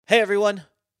Hey everyone,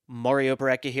 Mario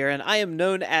Bareka here, and I am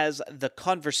known as the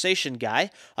Conversation Guy.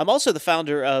 I'm also the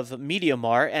founder of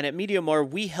MediaMar, and at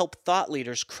MediaMar, we help thought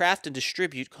leaders craft and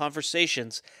distribute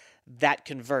conversations that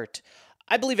convert.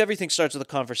 I believe everything starts with a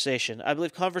conversation. I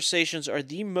believe conversations are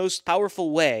the most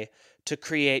powerful way to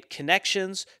create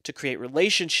connections, to create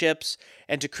relationships,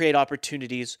 and to create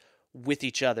opportunities with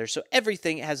each other. So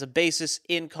everything has a basis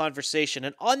in conversation.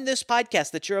 And on this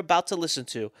podcast that you're about to listen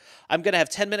to, I'm going to have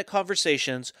 10-minute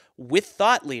conversations with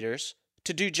thought leaders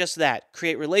to do just that,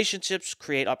 create relationships,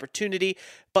 create opportunity,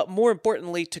 but more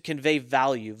importantly, to convey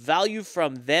value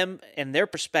from them and their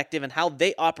perspective and how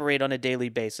they operate on a daily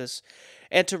basis,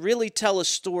 and to really tell a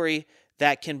story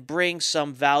that can bring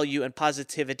some value and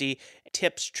positivity,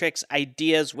 tips, tricks,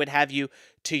 ideas, what have you,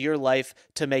 to your life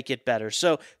to make it better.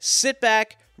 So sit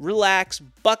back, relax,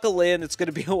 buckle in. It's going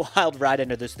to be a wild ride. I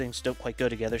know those things don't quite go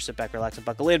together. Sit back, relax, and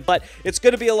buckle in. But it's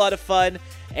going to be a lot of fun,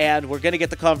 and we're going to get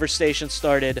the conversation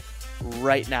started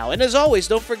right now. And as always,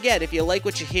 don't forget, if you like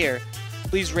what you hear,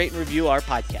 please rate and review our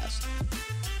podcast.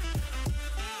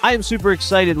 I am super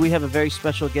excited. We have a very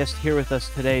special guest here with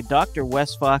us today. Dr.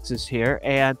 Wes Fox is here,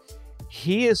 and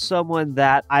he is someone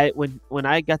that when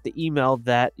I got the email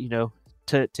that,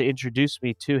 to introduce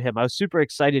me to him, I was super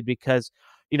excited because,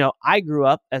 I grew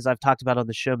up, as I've talked about on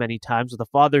the show many times, with a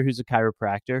father who's a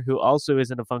chiropractor who also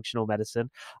is into functional medicine.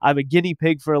 I'm a guinea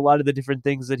pig for a lot of the different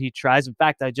things that he tries. In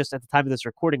fact, I just, at the time of this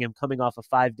recording, I'm coming off a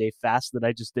 5-day fast that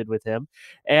I just did with him,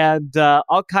 and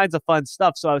all kinds of fun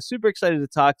stuff. So I was super excited to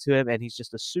talk to him, and he's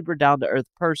just a super down-to-earth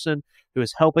person who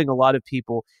is helping a lot of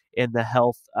people in the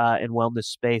health and wellness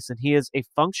space. And he is a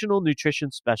functional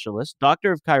nutrition specialist,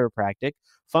 doctor of chiropractic,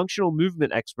 functional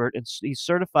movement expert, and he's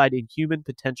certified in human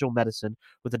potential medicine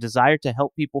with a desire to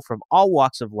help people from all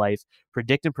walks of life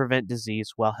predict and prevent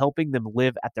disease while helping them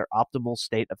live at their optimal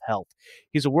state of health.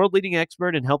 He's a world-leading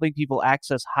expert in helping people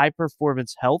access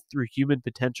high-performance health through human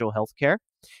potential healthcare,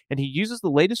 and he uses the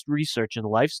latest research in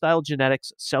lifestyle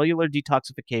genetics, cellular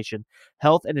detoxification,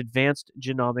 health, and advanced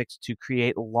genomics to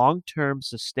create long-term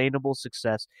sustainable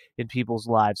success in people's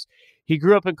lives. He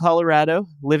grew up in Colorado,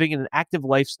 living in an active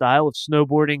lifestyle of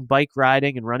snowboarding, bike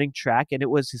riding, and running track, and it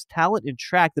was his talent in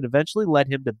track that eventually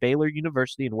led him to Baylor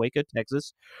University in Waco,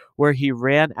 Texas, where he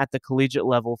ran at the collegiate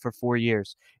level for 4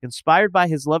 years. Inspired by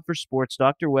his love for sports,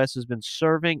 Dr. West has been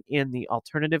serving in the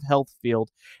alternative health field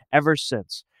ever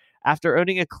since. After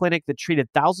owning a clinic that treated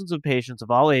thousands of patients of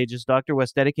all ages, Dr.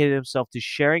 West dedicated himself to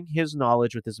sharing his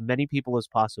knowledge with as many people as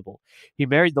possible. He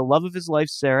married the love of his life,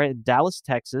 Sarah, in Dallas,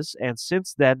 Texas, and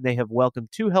since then they have welcomed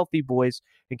 2 healthy boys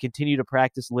and continue to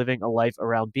practice living a life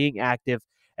around being active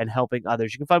and helping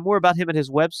others. You can find more about him at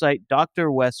his website,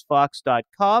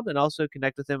 drwestfox.com, and also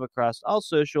connect with him across all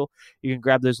social. You can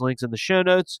grab those links in the show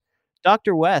notes.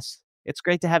 Dr. West, it's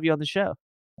great to have you on the show.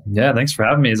 Yeah, thanks for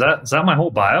having me. Is that my whole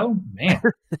bio? Man.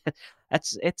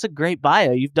 It's a great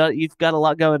bio. You've got a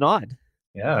lot going on.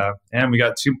 Yeah. And we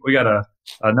got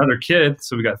another kid,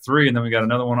 so we got 3, and then we got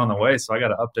another one on the way. So I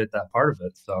gotta update that part of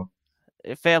it. So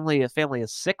A family of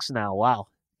 6 now. Wow.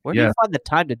 Where do you find the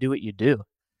time to do what you do?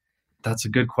 That's a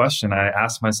good question. I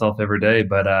ask myself every day,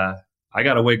 but I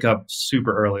gotta wake up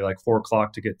super early, like 4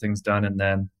 o'clock, to get things done, and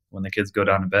then when the kids go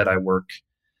down to bed, I work.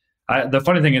 The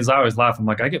funny thing is, I always laugh. I'm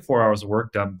like, I get 4 hours of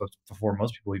work done before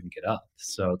most people even get up.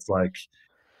 So it's like,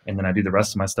 and then I do the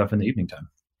rest of my stuff in the evening time.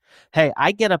 Hey,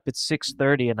 I get up at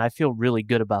 6:30 and I feel really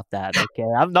good about that. Okay.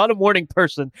 I'm not a morning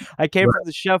person. I came from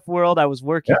the chef world. I was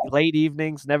working late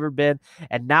evenings, never been.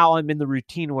 And now I'm in the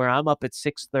routine where I'm up at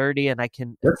 6:30 and I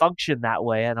can function that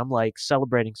way. And I'm like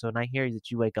celebrating. So when I hear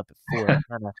that you wake up at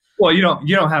 4, well, you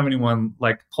don't have anyone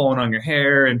like pulling on your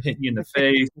hair and hitting you in the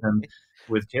face. And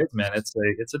with kids, man, it's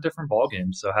a different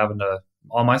ballgame. So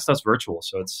all my stuff's virtual.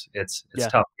 So it's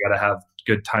tough. You got to have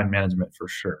good time management for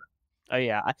sure. Oh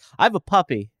yeah, I have a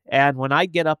puppy, and when I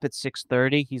get up at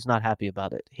 6:30, he's not happy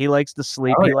about it. He likes to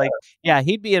sleep.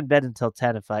 He'd be in bed until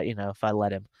 10 if I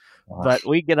let him. Gosh. But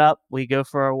we get up, we go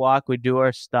for our walk, we do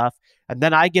our stuff, and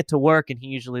then I get to work, and he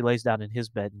usually lays down in his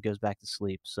bed and goes back to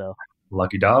sleep. So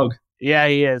lucky dog. Yeah,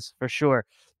 he is for sure.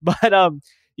 But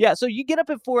so you get up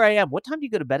at 4 a.m. What time do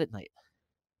you go to bed at night?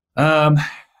 So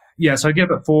I get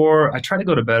up at 4. I try to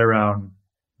go to bed around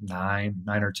 9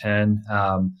 or 10.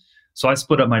 So I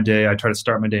split up my day. I try to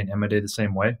start my day and end my day the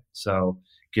same way. So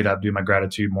get up, do my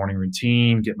gratitude morning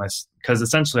routine, because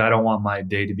essentially I don't want my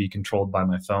day to be controlled by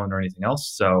my phone or anything else.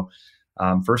 So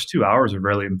first 2 hours are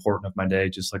really important of my day,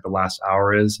 just like the last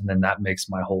hour is. And then that makes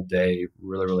my whole day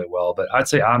really, really well. But I'd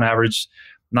say on average,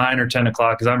 9 or 10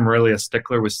 o'clock, because I'm really a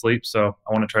stickler with sleep. So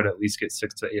I want to try to at least get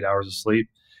 6 to 8 hours of sleep.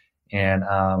 And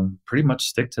pretty much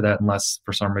stick to that unless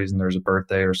for some reason there's a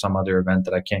birthday or some other event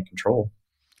that I can't control.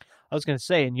 I was going to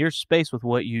say, in your space with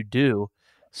what you do,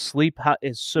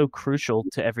 is so crucial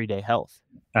to everyday health.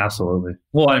 Absolutely.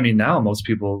 Well, I mean, now most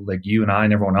people like you and I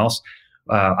and everyone else,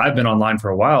 I've been online for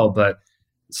a while, but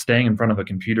staying in front of a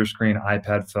computer screen,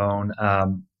 iPad, phone,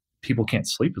 people can't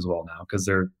sleep as well now because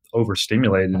they're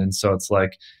overstimulated. And so it's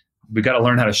like we got to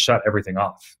learn how to shut everything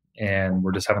off. And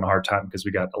we're just having a hard time because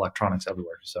we got electronics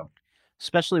everywhere. So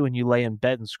Especially when you lay in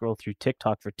bed and scroll through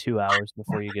TikTok for 2 hours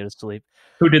before you go to sleep.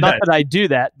 who did Not that? that I do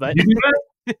that, but You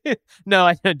do that? no,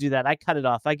 I don't do that. I cut it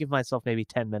off. I give myself maybe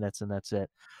 10 minutes and that's it.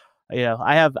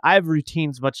 I have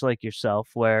routines much like yourself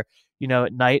where,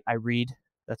 at night I read.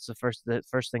 That's the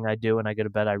first thing I do when I go to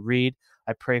bed. I read,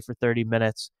 I pray for 30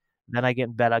 minutes. Then I get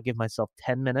in bed, I'll give myself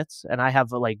 10 minutes and I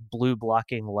have like blue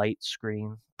blocking light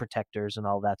screen protectors and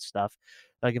all that stuff.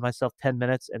 I give myself 10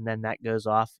 minutes and then that goes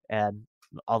off and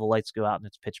all the lights go out and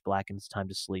it's pitch black and it's time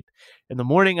to sleep. In the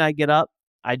morning I get up,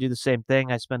 I do the same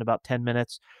thing. I spend about 10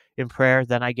 minutes in prayer,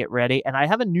 then I get ready. And I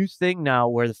have a new thing now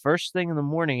where the first thing in the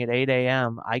morning at 8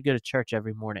 a.m., I go to church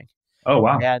every morning. Oh,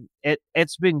 wow. And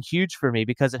it's been huge for me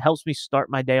because it helps me start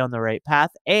my day on the right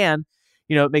path. And,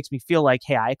 it makes me feel like,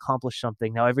 hey, I accomplished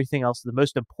something. Now everything else, the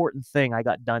most important thing I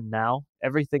got done now,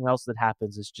 everything else that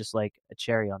happens is just like a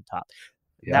cherry on top.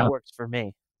 Yeah. That works for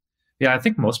me. Yeah, I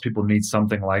think most people need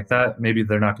something like that. Maybe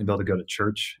they're not going to be able to go to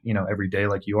church, every day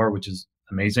like you are, which is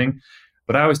amazing.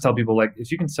 But I always tell people, like, if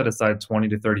you can set aside 20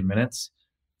 to 30 minutes,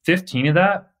 15 of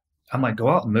that, I'm like, go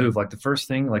out and move. Like the first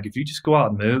thing, like if you just go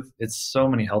out and move, it's so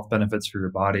many health benefits for your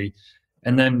body.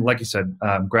 And then, like you said,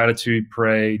 gratitude,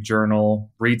 pray,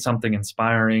 journal, read something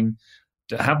inspiring,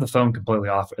 to have the phone completely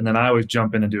off. And then I always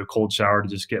jump in and do a cold shower to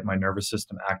just get my nervous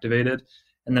system activated.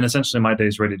 And then essentially my day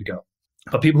is ready to go.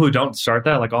 But people who don't start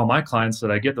that, like all my clients that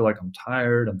I get, they're like, I'm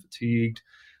tired, I'm fatigued,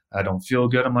 I don't feel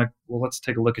good. I'm like, well, let's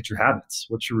take a look at your habits.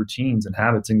 What's your routines and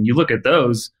habits? And you look at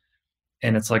those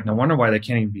and it's like, no wonder why they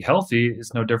can't even be healthy.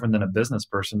 It's no different than a business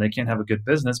person. They can't have a good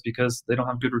business because they don't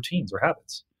have good routines or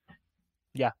habits.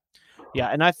 Yeah. Yeah,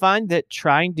 and I find that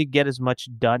trying to get as much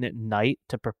done at night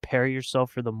to prepare yourself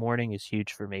for the morning is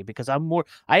huge for me because I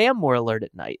am more alert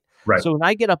at night. Right. So when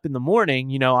I get up in the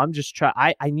morning, I'm just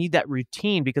I need that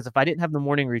routine because if I didn't have the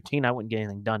morning routine, I wouldn't get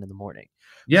anything done in the morning.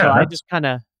 So Yeah. I just kind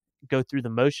of go through the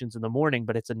motions in the morning,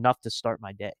 but it's enough to start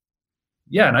my day.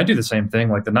 Yeah. And I do the same thing.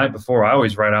 Like the night before, I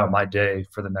always write out my day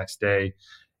for the next day.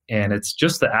 And it's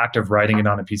just the act of writing it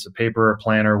on a piece of paper, a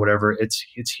planner, whatever. It's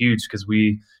huge because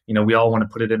we all want to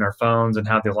put it in our phones and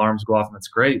have the alarms go off, and it's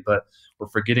great. But we're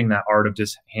forgetting that art of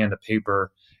just hand to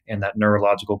paper and that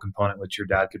neurological component, which your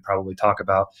dad could probably talk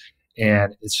about.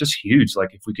 And it's just huge.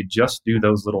 Like if we could just do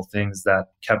those little things that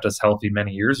kept us healthy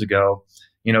many years ago.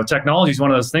 Technology is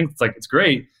one of those things. It's like it's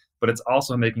great, but it's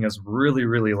also making us really,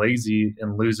 really lazy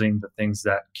and losing the things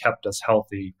that kept us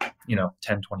healthy,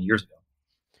 10, 20 years ago.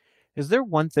 Is there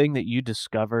one thing that you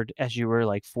discovered as you were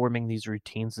like forming these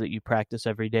routines that you practice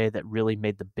every day that really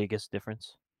made the biggest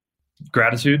difference?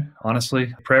 Gratitude,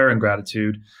 honestly, prayer and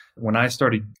gratitude. When I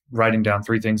started writing down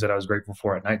 3 things that I was grateful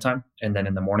for at nighttime, and then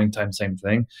in the morning time, same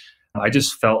thing, I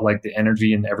just felt like the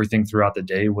energy and everything throughout the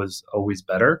day was always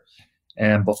better.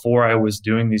 And before I was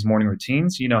doing these morning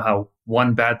routines, you know how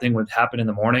one bad thing would happen in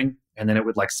the morning and then it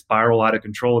would like spiral out of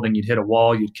control. Then you'd hit a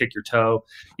wall, you'd kick your toe.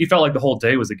 You felt like the whole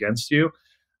day was against you.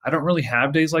 I don't really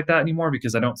have days like that anymore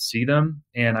because I don't see them.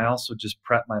 And I also just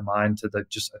prep my mind to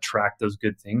just attract those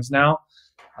good things now.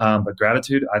 But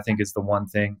gratitude, I think, is the one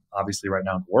thing, obviously, right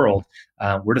now in the world,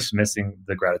 we're just missing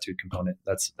the gratitude component.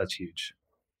 That's huge.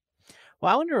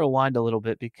 Well, I want to rewind a little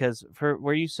bit because for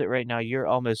where you sit right now, you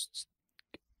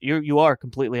are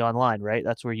completely online, right?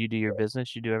 That's where you do your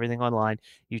business. You do everything online.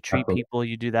 You treat Absolutely. people.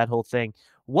 You do that whole thing.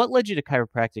 What led you to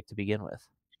chiropractic to begin with?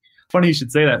 Funny you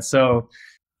should say that. So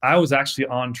I was actually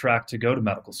on track to go to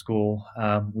medical school.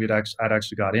 I'd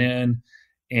actually got in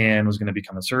and was going to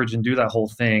become a surgeon, do that whole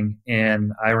thing.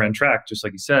 And I ran track, just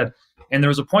like you said. And there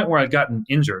was a point where I'd gotten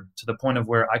injured to the point of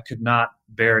where I could not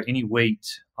bear any weight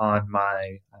on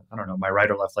I don't know, my right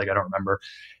or left leg, I don't remember.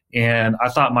 And I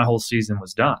thought my whole season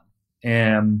was done.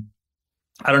 And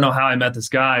I don't know how I met this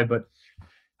guy, but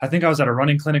I think I was at a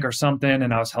running clinic or something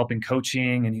and I was helping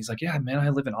coaching. And he's like, yeah, man, I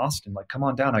live in Austin. Like, come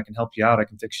on down. I can help you out. I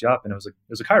can fix you up. And it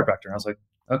was a chiropractor. And I was like,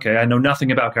 okay, I know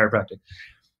nothing about chiropractic.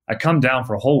 I come down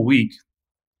for a whole week.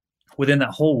 Within that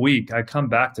whole week, I come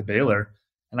back to Baylor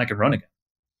and I could run again.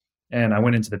 And I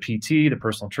went into the PT, the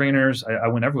personal trainers. I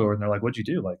went everywhere and they're like, what'd you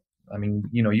do? Like, I mean,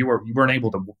 you weren't able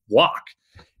to walk.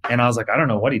 And I was like, I don't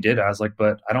know what he did. I was like,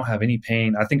 but I don't have any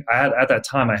pain. I think at that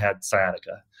time I had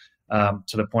sciatica.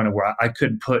 To the point of where I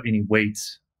couldn't put any weight,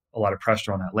 a lot of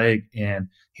pressure on that leg. And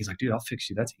he's like, dude, I'll fix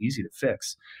you. That's easy to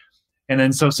fix. And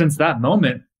then so since that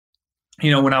moment,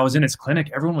 when I was in his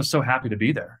clinic, everyone was so happy to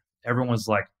be there. Everyone was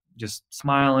like just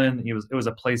smiling. It was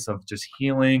a place of just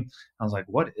healing. I was like,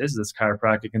 what is this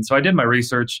chiropractic? And so I did my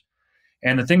research.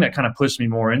 And the thing that kind of pushed me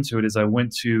more into it is I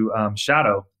went to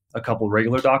shadow a couple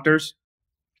regular doctors,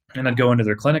 and I'd go into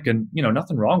their clinic, and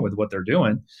nothing wrong with what they're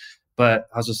doing, but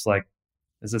I was just like,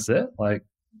 is this it? Like,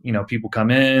 people come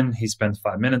in, he spends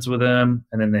 5 minutes with them,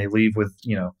 and then they leave with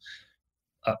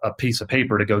a piece of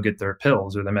paper to go get their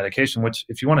pills or their medication. Which,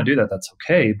 if you want to do that, that's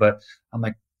okay. But I'm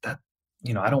like, that,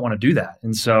 I don't want to do that.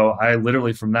 And so I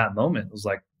literally, from that moment, was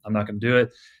like, I'm not going to do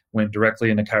it. Went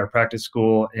directly into chiropractic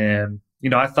school, and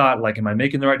I thought, like, am I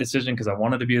making the right decision? Because I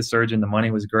wanted to be a surgeon. The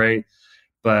money was great,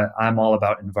 but I'm all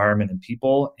about environment and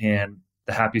people. And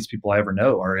the happiest people I ever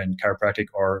know are in chiropractic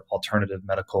or alternative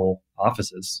medical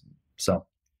offices. So,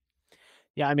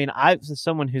 Yeah, I mean, I've as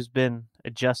someone who's been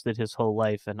adjusted his whole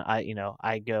life, and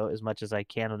I go as much as I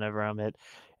can whenever I'm at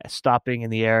stopping in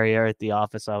the area or at the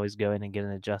office. I always go in and get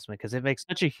an adjustment because it makes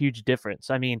such a huge difference.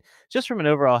 I mean, just from an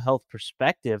overall health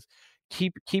perspective,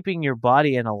 keeping your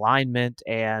body in alignment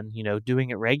and doing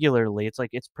it regularly. It's like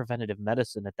it's preventative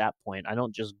medicine at that point. I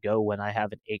don't just go when I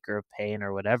have an ache or a pain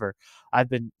or whatever.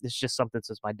 It's just something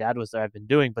since my dad was there I've been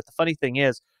doing. But the funny thing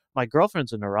is, my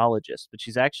girlfriend's a neurologist, but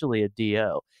she's actually a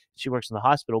DO. She works in the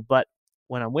hospital, but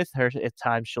when I'm with her at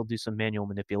times, she'll do some manual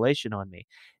manipulation on me,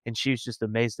 and she was just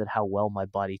amazed at how well my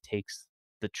body takes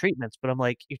the treatments. But I'm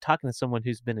like, "You're talking to someone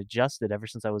who's been adjusted ever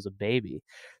since I was a baby."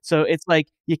 So it's like,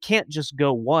 you can't just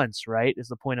go once, right? Is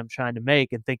the point I'm trying to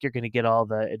make, and think you're gonna get all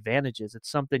the advantages.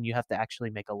 It's something you have to actually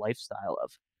make a lifestyle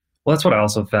of. well, that's what I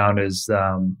also found is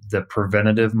the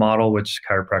preventative model, which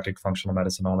chiropractic, functional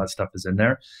medicine, all that stuff is in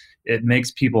there. It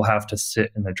makes people have to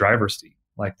sit in the driver's seat.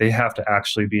 Like, they have to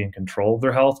actually be in control of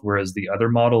their health. Whereas the other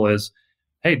model is,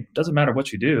 hey, it doesn't matter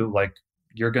what you do. Like,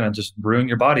 you're going to just ruin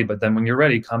your body. But then when you're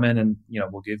ready, come in and,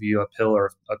 we'll give you a pill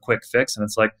or a quick fix. And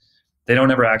it's like, they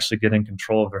don't ever actually get in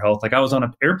control of their health. Like, I was on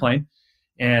an airplane,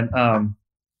 and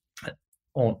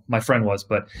well, my friend was,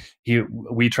 but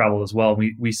we traveled as well.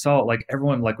 We saw, like,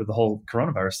 everyone, like, with the whole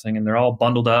coronavirus thing, and they're all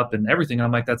bundled up and everything. And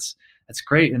I'm like, that's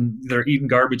great. And they're eating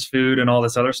garbage food and all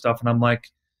this other stuff. And I'm like,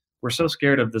 we're so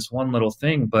scared of this one little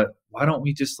thing, but why don't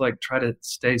we just, like, try to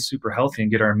stay super healthy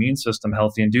and get our immune system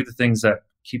healthy and do the things that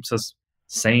keeps us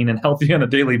sane and healthy on a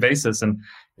daily basis? And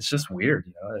it's just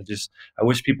weird. I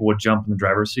wish people would jump in the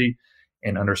driver's seat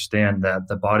and understand that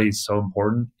the body is so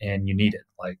important and you need it.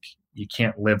 Like, you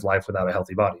can't live life without a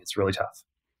healthy body. It's really tough.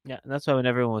 Yeah, and that's why when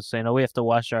everyone was saying, "Oh, we have to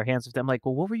wash our hands," I'm like,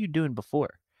 "Well, what were you doing before?"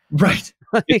 Right.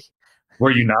 Like,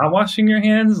 Were you not washing your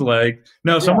hands? Like,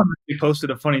 no, yeah, someone actually posted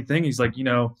a funny thing. He's like,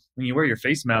 when you wear your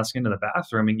face mask into the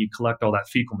bathroom and you collect all that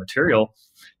fecal material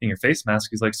in your face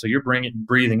mask, he's like, so you're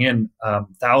breathing in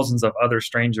thousands of other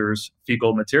strangers'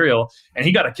 fecal material. And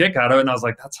he got a kick out of it. And I was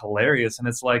like, that's hilarious. And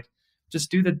it's like,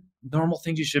 just do the normal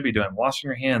things you should be doing. Washing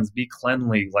your hands, be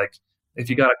cleanly. Like, if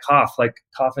you mhm, got a cough, like,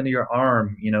 cough into your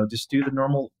arm, just do the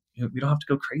normal. You don't have to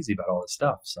go crazy about all this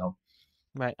stuff. So,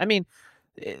 right. I mean,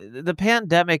 the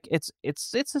pandemic, it's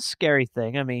a scary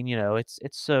thing. I mean, it's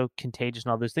so contagious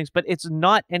and all those things, but it's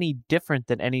not any different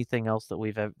than anything else that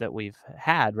we've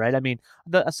had, right? I mean,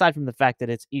 aside from the fact that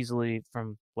it's easily,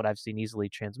 from what I've seen, easily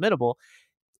transmittable,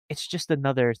 it's just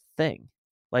another thing.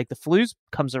 Like, the flu's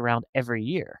comes around every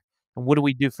year. And what do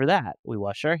we do for that? We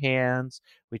wash our hands,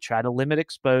 we try to limit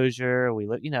exposure,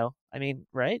 I mean,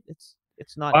 right?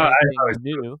 It's not I anything always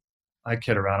new. I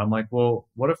kid around. I'm like, well,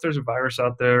 what if there's a virus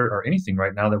out there or anything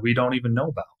right now that we don't even know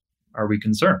about? Are we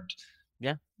concerned?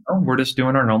 Yeah. Oh, we're just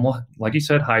doing our normal, like you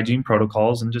said, hygiene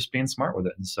protocols and just being smart with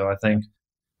it. And so I think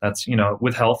that's,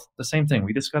 with health, the same thing.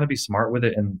 We just got to be smart with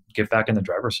it and get back in the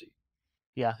driver's seat.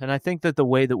 Yeah, and I think that the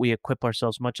way that we equip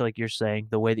ourselves, much like you're saying,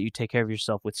 the way that you take care of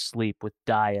yourself with sleep, with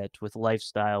diet, with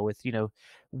lifestyle, with,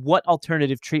 what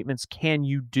alternative treatments can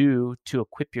you do to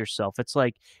equip yourself? It's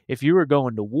like, if you were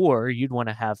going to war, you'd want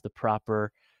to have the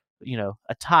proper,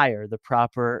 attire, the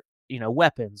proper,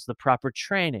 weapons, the proper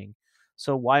training.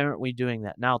 So why aren't we doing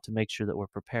that now to make sure that we're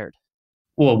prepared?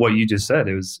 Well, what you just said,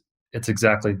 it's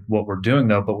exactly what we're doing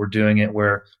though, but we're doing it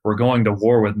where we're going to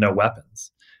war with no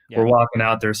weapons. Yeah. We're walking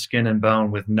out there skin and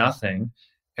bone with nothing,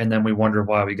 and then we wonder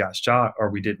why we got shot or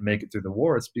we didn't make it through the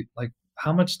war. Like,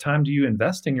 how much time do you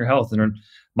invest in your health? And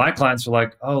my clients are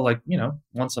like, oh, like,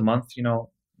 once a month,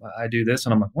 I do this,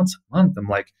 and I'm like, once a month. I'm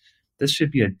like, this should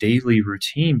be a daily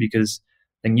routine, because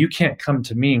then you can't come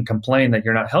to me and complain that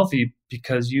you're not healthy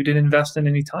because you didn't invest in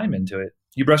any time into it.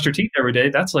 You brush your teeth every day.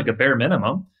 That's like a bare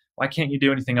minimum. Why can't you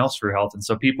do anything else for your health? And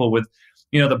so people with,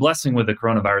 the blessing with the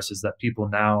coronavirus is that people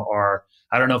now are,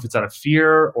 I don't know if it's out of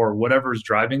fear or whatever is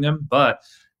driving them, but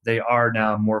they are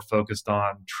now more focused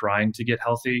on trying to get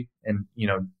healthy and,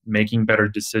 making better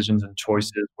decisions and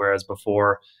choices, whereas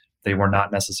before they were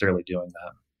not necessarily doing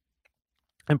that.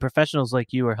 And professionals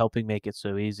like you are helping make it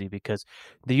so easy because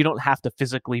you don't have to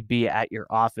physically be at your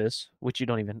office, which you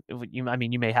don't even, I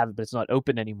mean, you may have it, but it's not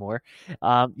open anymore.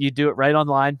 You do it right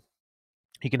online.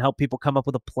 You can help people come up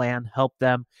with a plan, help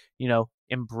them,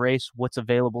 embrace what's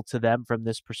available to them from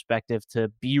this perspective to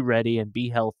be ready and be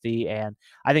healthy. And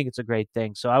I think it's a great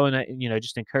thing. So I want to,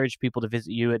 just encourage people to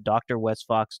visit you at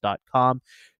drwesfox.com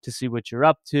to see what you're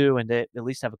up to and to at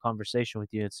least have a conversation with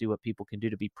you and see what people can do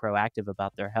to be proactive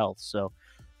about their health. So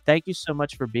thank you so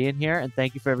much for being here and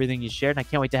thank you for everything you shared. And I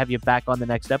can't wait to have you back on the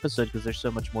next episode because there's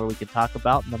so much more we can talk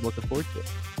about and I'm looking forward to it.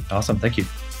 Awesome. Thank you.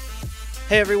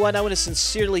 Hey everyone, I want to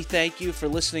sincerely thank you for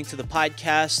listening to the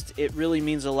podcast. It really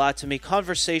means a lot to me.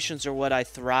 Conversations are what I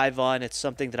thrive on. It's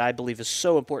something that I believe is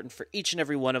so important for each and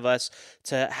every one of us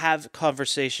to have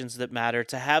conversations that matter,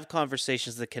 to have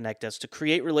conversations that connect us, to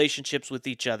create relationships with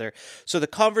each other. So the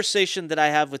conversation that I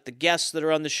have with the guests that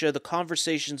are on the show, the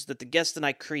conversations that the guests and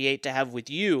I create to have with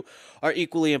you are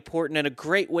equally important, and a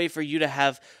great way for you to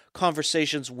have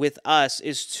conversations with us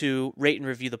is to rate and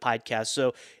review the podcast.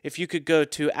 So if you could go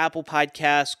to Apple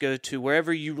Podcasts, go to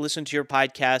wherever you listen to your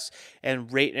podcasts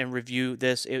and rate and review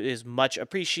this, it is much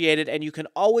appreciated. And you can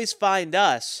always find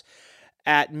us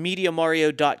at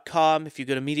MediaMario.com. If you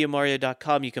go to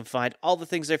MediaMario.com, you can find all the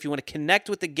things there. If you want to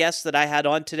connect with the guests that I had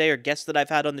on today or guests that I've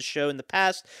had on the show in the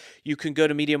past, you can go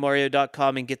to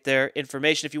MediaMario.com and get their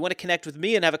information. If you want to connect with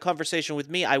me and have a conversation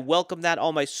with me, I welcome that.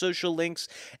 All my social links,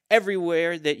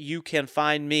 everywhere that you can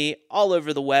find me, all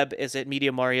over the web, is at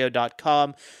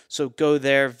MediaMario.com. So go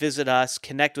there, visit us,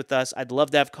 connect with us. I'd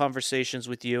love to have conversations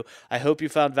with you. I hope you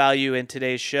found value in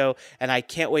today's show, and I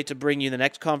can't wait to bring you the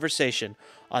next conversation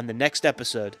on the next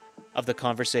episode of The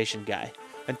Conversation Guy.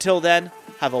 Until then,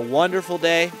 have a wonderful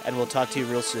day, and we'll talk to you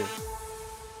real soon.